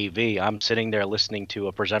 and in the AV, I'm sitting there listening to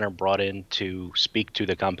a presenter brought in to speak to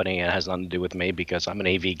the company, and it has nothing to do with me because I'm an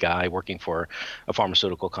AV guy working for a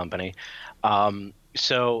pharmaceutical company.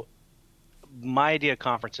 So my idea of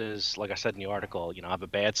conferences, like I said in the article, have a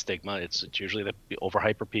bad stigma. It's usually the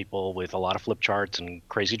overhyper people with a lot of flip charts and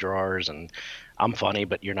crazy drawers, and I'm funny,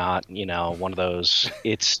 but you're not, one of those.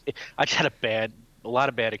 I just had a lot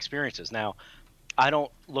of bad experiences. Now, I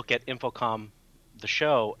don't look at InfoComm, the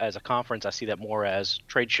show, as a conference. I see that more as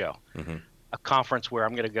trade show, a conference where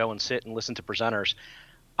I'm going to go and sit and listen to presenters.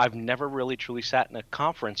 I've never really truly sat in a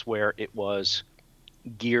conference where it was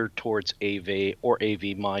geared towards AV or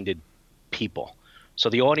AV-minded people. So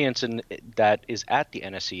the audience that is at the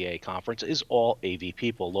NSCA conference is all AV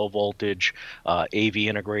people, low voltage, AV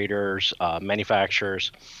integrators,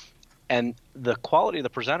 manufacturers. And the quality of the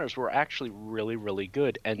presenters were actually really, really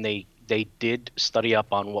good. And they did study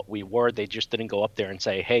up on what we were. They just didn't go up there and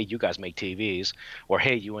say, hey, you guys make TVs, or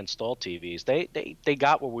hey, you install TVs. They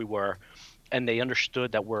got where we were, and they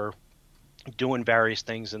understood that we're doing various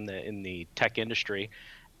things in the tech industry.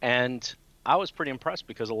 And I was pretty impressed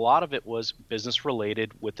because a lot of it was business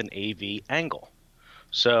related with an AV angle.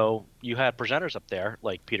 So you had presenters up there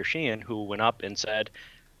like Peter Sheehan, who went up and said,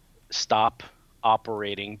 stop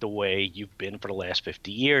operating the way you've been for the last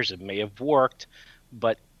 50 years. It may have worked,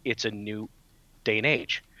 but it's a new day and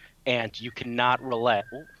age. And you cannot rely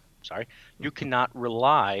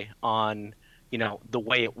on the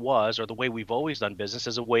way it was or the way we've always done business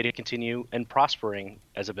as a way to continue and prospering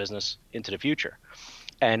as a business into the future.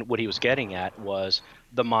 And what he was getting at was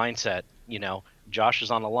the mindset. Josh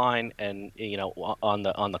is on the line and on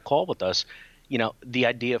the call with us. The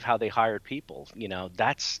idea of how they hired people.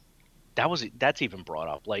 That's even brought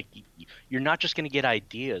up. Like, you're not just going to get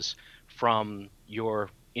ideas from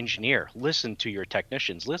your engineer. Listen to your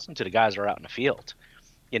technicians. Listen to the guys that are out in the field.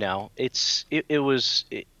 It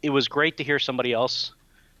was great to hear somebody else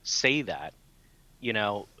say that.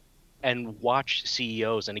 And watch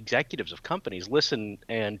CEOs and executives of companies listen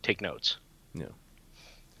and take notes. Yeah.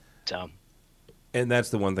 So, and that's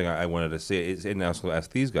the one thing I wanted to say is, and also ask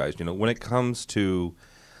these guys, when it comes to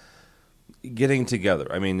getting together.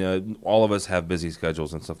 I mean, all of us have busy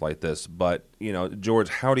schedules and stuff like this, but George,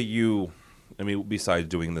 how do you? I mean, besides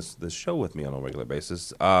doing this show with me on a regular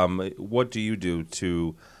basis, what do you do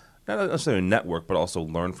to not necessarily network, but also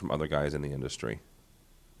learn from other guys in the industry?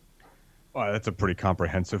 Well, that's a pretty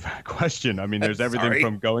comprehensive question. I mean, there's everything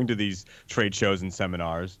from going to these trade shows and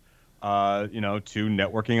seminars, to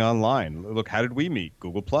networking online. Look, how did we meet?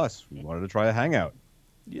 Google Plus. We wanted to try a Hangout.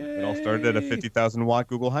 Yay. It all started at a 50,000 watt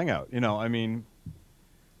Google Hangout. I mean,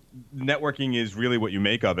 networking is really what you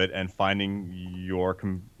make of it, and finding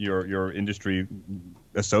your industry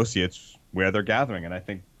associates where they're gathering. And I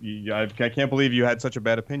think I can't believe you had such a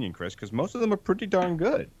bad opinion, Chris, because most of them are pretty darn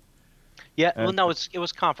good. Yeah, well, no, it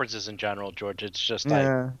was conferences in general, George. It's just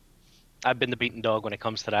I've been the beaten dog when it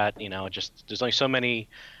comes to that. Just there's only so many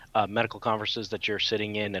medical conferences that you're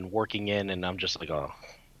sitting in and working in, and I'm just like, oh,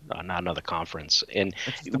 not another conference. And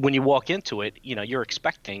when you walk into it, you're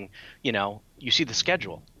expecting, you see the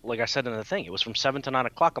schedule. Like I said in the thing, it was from 7 to 9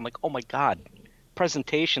 o'clock. I'm like, oh my God,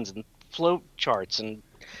 presentations and flow charts and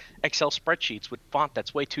Excel spreadsheets with font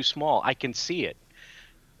that's way too small. I can see it.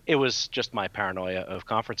 It was just my paranoia of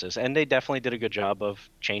conferences, and they definitely did a good job of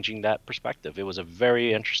changing that perspective. It was a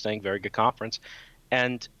very interesting, very good conference,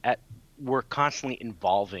 and we're constantly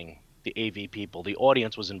involving the AV people. The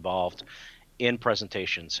audience was involved in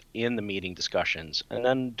presentations, in the meeting discussions, and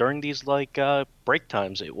then during these break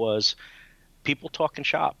times, it was people talking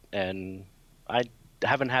shop, and I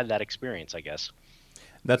haven't had that experience, I guess.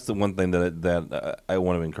 That's the one thing that I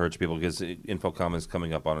want to encourage people, because InfoComm is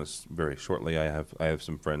coming up on us very shortly. I have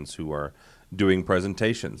some friends who are doing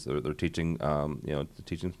presentations. They're teaching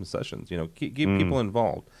teaching some sessions. Keep people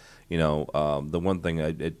involved. The one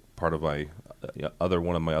thing part of my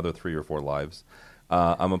one of my other 3 or 4 lives.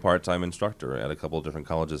 I'm a part-time instructor at a couple of different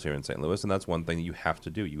colleges here in St. Louis, and that's one thing you have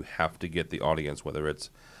to do. You have to get the audience, whether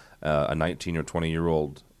it's a 19 or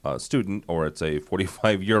 20-year-old student or it's a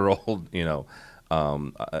 45-year-old,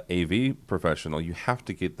 AV professional. You have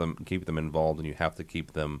to keep them involved, and you have to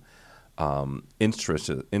keep them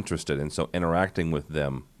interested. And so interacting with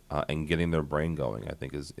them and getting their brain going, I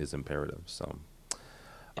think, is imperative. So.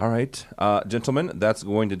 All right, gentlemen, that's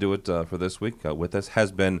going to do it for this week. With us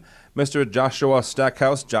has been Mr. Joshua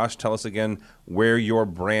Stackhouse. Josh, tell us again where your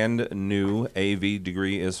brand new AV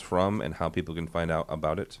degree is from and how people can find out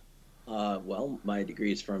about it. Well, my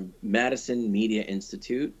degree is from Madison Media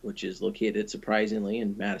Institute, which is located, surprisingly,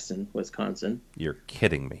 in Madison, Wisconsin. You're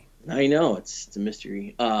kidding me. I know, it's a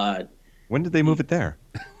mystery. When did they move it there?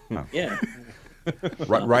 Oh. Yeah.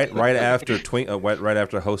 right after right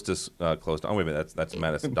after Hostess closed. Oh wait a minute, that's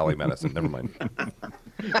Madison, Dolly Madison. Never mind.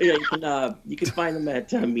 Yeah, you can find them at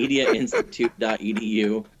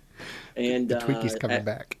mediainstitute.edu. And the Twinkies coming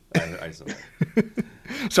back. I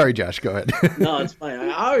Sorry, Josh. Go ahead. No, it's fine.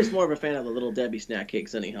 I was more of a fan of the Little Debbie snack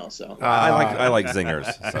cakes, anyhow. So I like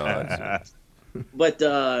zingers. So but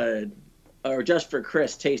or just for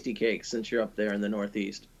Chris, tasty cakes, since you're up there in the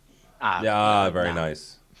Northeast. Very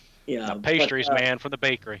nice. Yeah, pastries, man, from the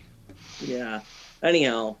bakery. Yeah.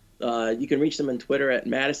 Anyhow, you can reach them on Twitter at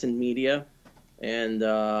Madison Media, and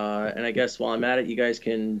I guess while I'm at it, you guys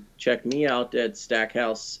can check me out at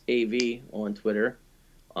Stackhouse AV on Twitter,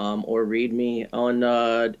 or read me on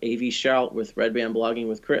AV Shout with Red Band Blogging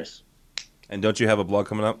with Chris. And don't you have a blog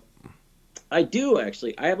coming up? I do,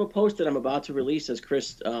 actually. I have a post that I'm about to release, as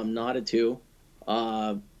Chris nodded to.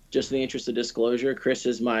 Just in the interest of disclosure, Chris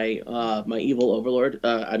is my my evil overlord.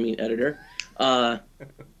 Editor.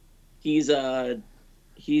 He's been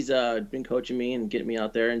coaching me and getting me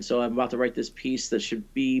out there, and so I'm about to write this piece that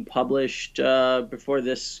should be published before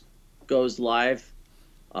this goes live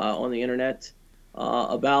on the internet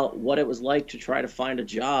about what it was like to try to find a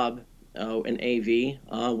job in AV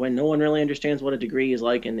when no one really understands what a degree is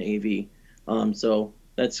like in the AV. So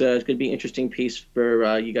that's going to be an interesting piece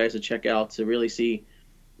for you guys to check out to really see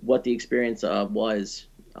what the experience was.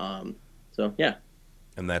 So yeah.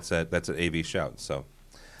 And that's at AV Shout. So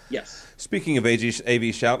yes. Speaking of AV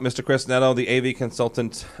Shout, Mr. Chris Netto, the AV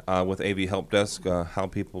consultant with AV Help Desk, how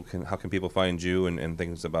can people find you and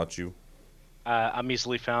things about you? I'm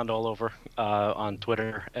easily found all over on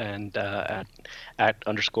Twitter and at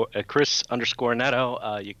Chris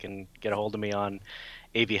 _Netto. You can get a hold of me on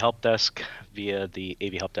AV Help Desk via the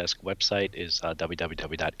AV Help Desk website is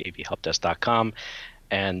www.avhelpdesk.com.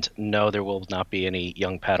 And no, there will not be any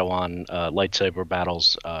young Padawan lightsaber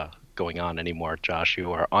battles going on anymore, Josh.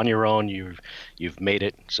 You are on your own. You've made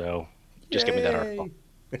it. So just give me that article.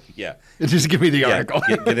 Yeah. Just give me the article.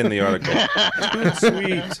 Get in the article.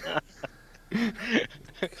 Sweet.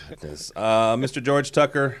 Goodness. Mr. George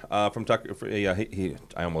Tucker from Tucker.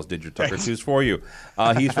 I almost did your Tucker Twos for you.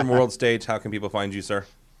 He's from World Stage. How can people find you, sir?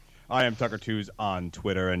 I am Tucker Twos on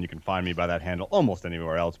Twitter, and you can find me by that handle almost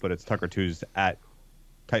anywhere else, but it's Tucker Twos at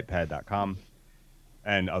typepad.com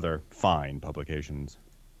and other fine publications.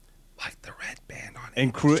 Like the Red Band on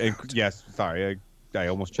Yes, sorry, I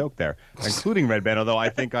almost choked there. Including Red Band, although I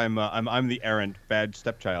think I'm the errant bad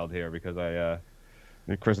stepchild here because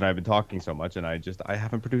Chris and I have been talking so much, and I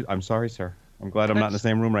haven't produced. I'm sorry, sir. I'm glad I'm not in the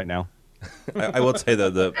same room right now. I will say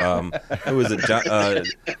though, who is it?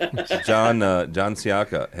 John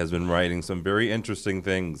Siaka has been writing some very interesting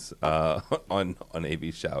things on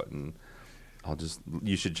AV Shout, and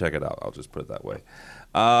you should check it out. I'll just put it that way.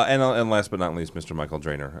 And last but not least, Mr. Michael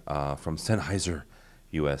Drainer from Sennheiser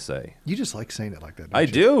USA. You just like saying it like that. I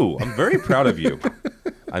do. I'm very proud of you.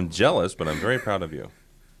 I'm jealous, but I'm very proud of you.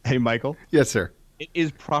 Hey, Michael. Yes, sir. It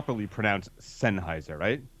is properly pronounced Sennheiser,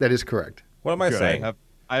 right? That is correct. What am I saying?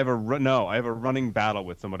 I have a running battle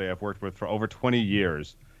with somebody I've worked with for over 20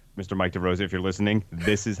 years. Mr. Mike DeRosa, if you're listening,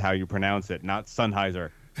 this is how you pronounce it, not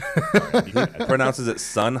Sennheiser. Pronounces it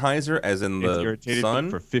Sennheiser, as in it's the irritated sun?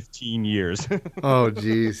 me for 15 years. Oh,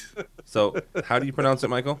 jeez. So, how do you pronounce it,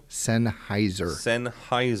 Michael? Sennheiser.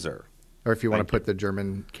 Sennheiser. Or if you want to put the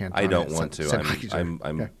German canton. I don't want to. I'm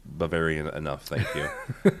okay. Bavarian enough. Thank you.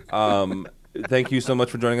 Thank you so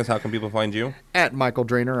much for joining us. How can people find you? At Michael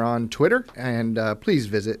Drainer on Twitter. And please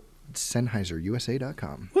visit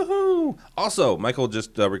SennheiserUSA.com. Woohoo! Also, Michael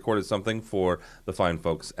just recorded something for the fine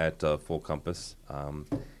folks at Full Compass.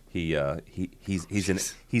 He's a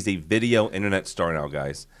video internet star now,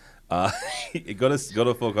 guys. Go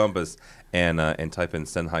to Full Compass and type in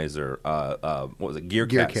Sennheiser. What was it?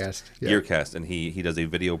 Gearcast. Yeah. Gearcast, and he does a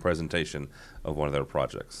video presentation of one of their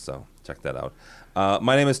projects. So check that out.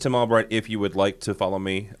 My name is Tim Albright. If you would like to follow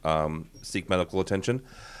me, seek medical attention.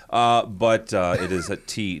 But it is at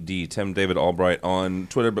TD, Tim David Albright, on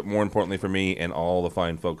Twitter. But more importantly for me and all the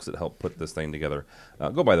fine folks that help put this thing together,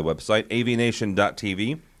 go by the website,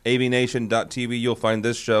 avnation.tv. avnation.tv, you'll find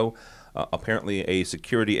this show. Apparently a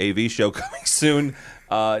security AV show coming soon.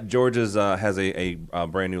 George's has a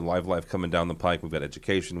brand new live coming down the pike. We've got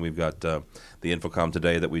education. We've got the Infocom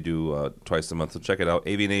Today that we do twice a month. So check it out,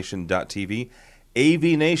 avnation.tv.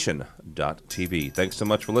 avnation.tv. Thanks so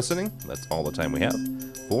much for listening. That's all the time we have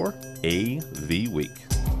for AV Week.